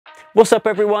What's up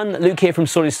everyone, Luke here from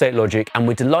Solid State Logic, and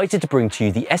we're delighted to bring to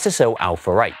you the SSL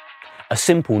Alpha 8, a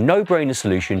simple no-brainer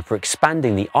solution for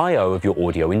expanding the I/O of your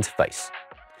audio interface.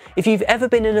 If you've ever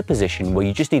been in a position where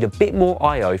you just need a bit more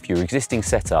I/O for your existing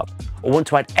setup, or want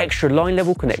to add extra line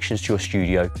level connections to your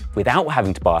studio without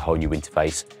having to buy a whole new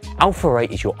interface, Alpha 8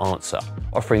 is your answer,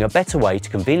 offering a better way to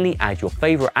conveniently add your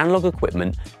favourite analog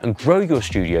equipment and grow your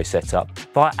studio setup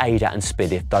via ADAT and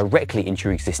PDIF directly into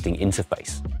your existing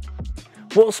interface.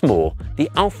 What's more, the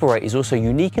Alpha 8 is also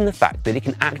unique in the fact that it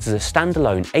can act as a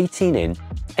standalone 18-in,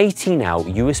 18-out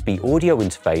USB audio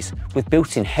interface with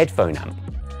built-in headphone amp.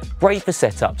 Great for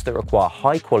setups that require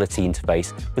high-quality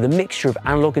interface with a mixture of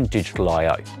analog and digital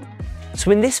I/O.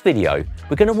 So in this video,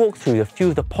 we're going to walk through a few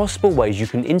of the possible ways you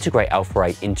can integrate Alpha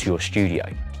 8 into your studio,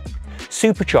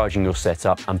 supercharging your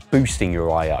setup and boosting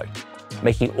your I/O,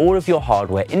 making all of your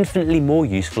hardware infinitely more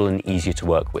useful and easier to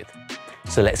work with.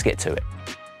 So let's get to it.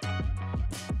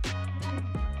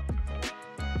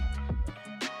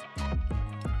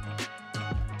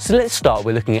 So let's start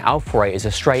with looking at Alpha 8 as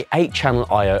a straight 8-channel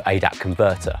I/O ADAT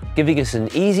converter, giving us an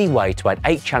easy way to add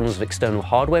 8 channels of external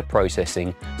hardware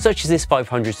processing, such as this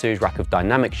 500 series rack of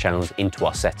dynamics channels, into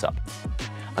our setup.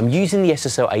 I'm using the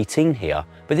SSL 18 here,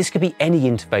 but this could be any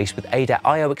interface with ADAT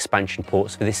I/O expansion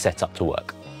ports for this setup to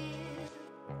work.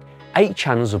 8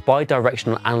 channels of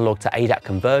bidirectional analog to ADAT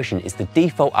conversion is the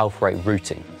default Alpha 8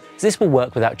 routing, so this will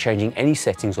work without changing any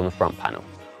settings on the front panel.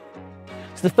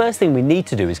 So the first thing we need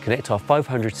to do is connect our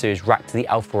 500 series rack to the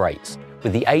Alpha 8s,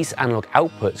 with the 8's analog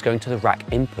outputs going to the rack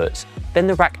inputs, then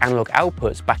the rack analog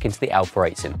outputs back into the Alpha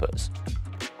 8's inputs.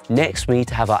 Next, we need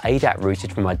to have our ADAT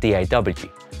routed from our DAW,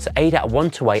 so ADAT 1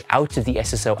 to 8 out of the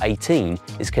SSL 18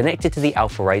 is connected to the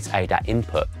Alpha 8's ADAT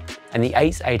input, and the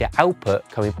 8's ADAT output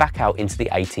coming back out into the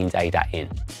 18's ADAT in.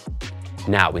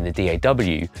 Now in the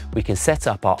DAW, we can set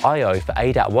up our I/O for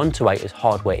ADAT 1 to 8 as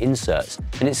hardware inserts,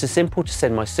 and it's as simple to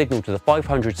send my signal to the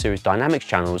 500 series dynamics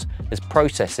channels as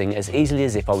processing as easily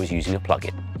as if I was using a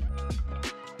plugin.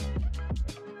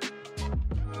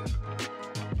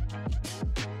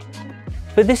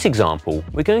 For this example,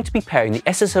 we're going to be pairing the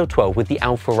SSL 12 with the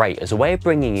Alpha 8 as a way of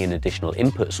bringing in additional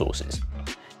input sources.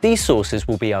 These sources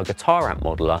will be our guitar amp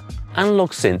modeler, analog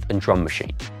synth and drum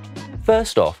machine.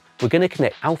 First off, we're going to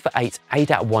connect Alpha 8's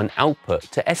ADAT 1 output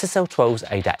to SSL 12's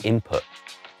ADAT input.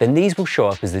 Then these will show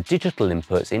up as the digital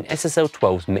inputs in SSL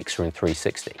 12's mixer in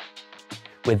 360.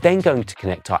 We're then going to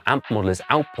connect our amp modeler's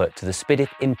output to the PDIF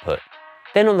input.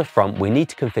 Then on the front, we need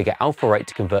to configure Alpha 8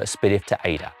 to convert PDIF to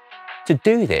ADAT. To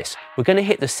do this, we're going to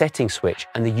hit the settings switch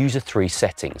and the user 3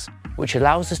 settings, which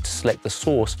allows us to select the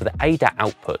source for the ADAT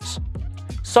outputs.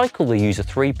 Cycle the user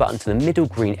 3 button to the middle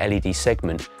green LED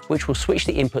segment, which will switch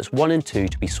the inputs 1 and 2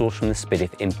 to be sourced from the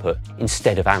PDIF input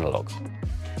instead of analog.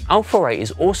 Alpha 8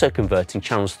 is also converting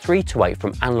channels 3 to 8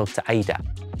 from analog to ADAT.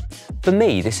 For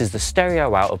me, this is the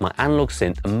stereo out of my analog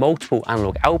synth and multiple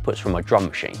analog outputs from my drum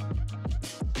machine.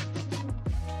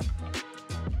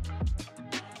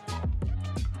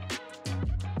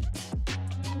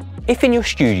 If in your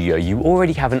studio you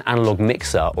already have an analog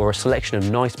mixer or a selection of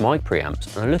nice mic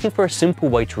preamps and are looking for a simple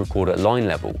way to record at line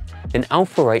level, then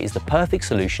Alpha 8 is the perfect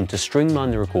solution to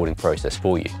streamline the recording process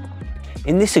for you.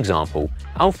 In this example,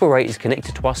 Alpha 8 is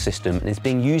connected to our system and is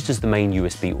being used as the main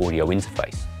USB audio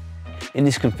interface. In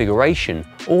this configuration,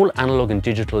 all analog and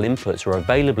digital inputs are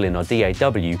available in our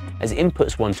DAW as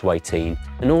inputs 1 to 18,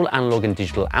 and all analog and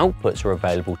digital outputs are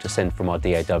available to send from our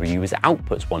DAW as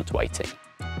outputs 1 to 18.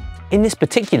 In this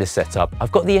particular setup,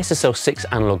 I've got the SSL 6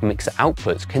 analog mixer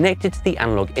outputs connected to the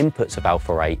analog inputs of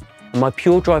Alpha 8, and my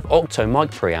Pure Drive Octo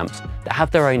mic preamps that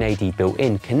have their own AD built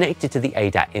in connected to the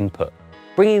ADAT input,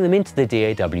 bringing them into the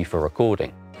DAW for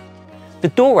recording. The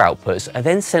DAW outputs are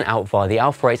then sent out via the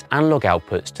Alpha 8's analog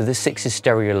outputs to the 6's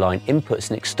stereo line inputs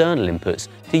and external inputs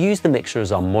to use the mixer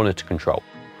as our monitor control,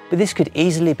 but this could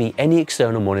easily be any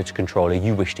external monitor controller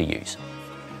you wish to use.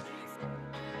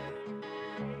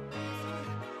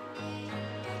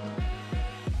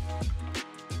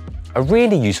 A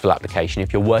really useful application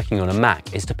if you're working on a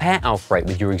Mac is to pair Alpha 8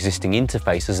 with your existing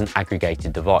interface as an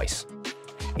aggregated device.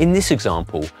 In this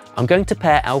example, I'm going to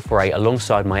pair Alpha 8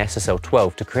 alongside my SSL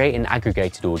 12 to create an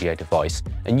aggregated audio device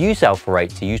and use Alpha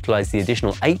 8 to utilise the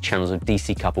additional 8 channels of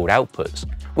DC coupled outputs,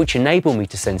 which enable me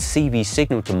to send CV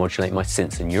signal to modulate my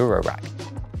synths and Eurorack.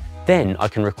 Then I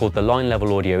can record the line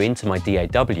level audio into my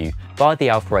DAW via the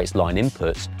Alpha 8's line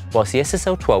inputs, whilst the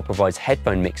SSL 12 provides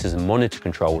headphone mixers and monitor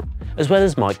control, as well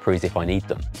as mic pre's if I need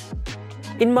them.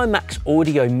 In my Mac's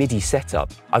audio MIDI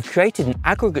setup, I've created an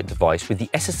aggregate device with the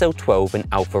SSL 12 and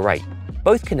Alpha 8,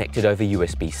 both connected over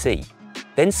USB-C,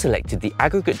 then selected the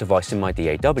aggregate device in my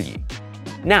DAW.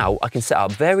 Now I can set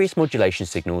up various modulation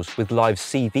signals with live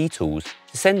CV tools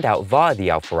to send out via the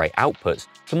Alpha 8 outputs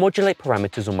to modulate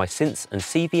parameters on my synths and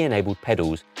CV-enabled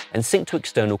pedals and sync to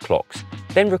external clocks,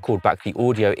 then record back the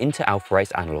audio into Alpha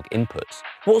 8's analog inputs.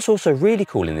 What's also really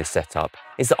cool in this setup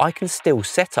is that I can still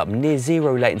set up near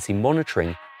zero latency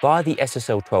monitoring via the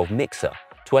SSL 12 mixer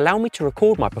to allow me to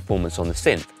record my performance on the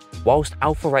synth, whilst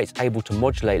Alpha 8's able to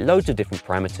modulate loads of different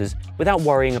parameters without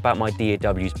worrying about my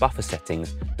DAW's buffer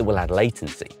settings that will add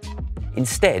latency.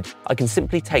 Instead, I can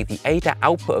simply take the ADAT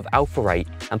output of Alpha 8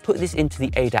 and put this into the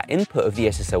ADAT input of the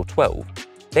SSL 12,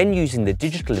 then using the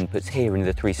digital inputs here in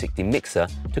the 360 mixer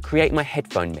to create my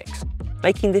headphone mix,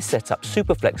 making this setup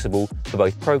super flexible for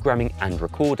both programming and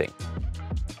recording.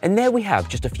 And there we have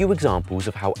just a few examples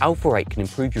of how Alpha 8 can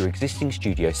improve your existing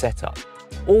studio setup.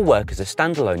 All work as a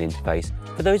standalone interface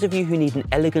for those of you who need an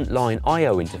elegant line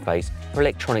I/O interface for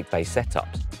electronic-based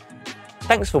setups.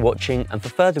 Thanks for watching, and for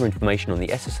further information on the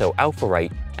SSL Alpha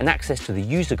 8 and access to the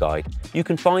user guide, you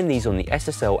can find these on the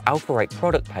SSL Alpha 8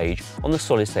 product page on the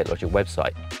Solid State Logic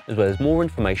website, as well as more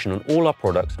information on all our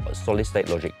products at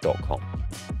solidstatelogic.com.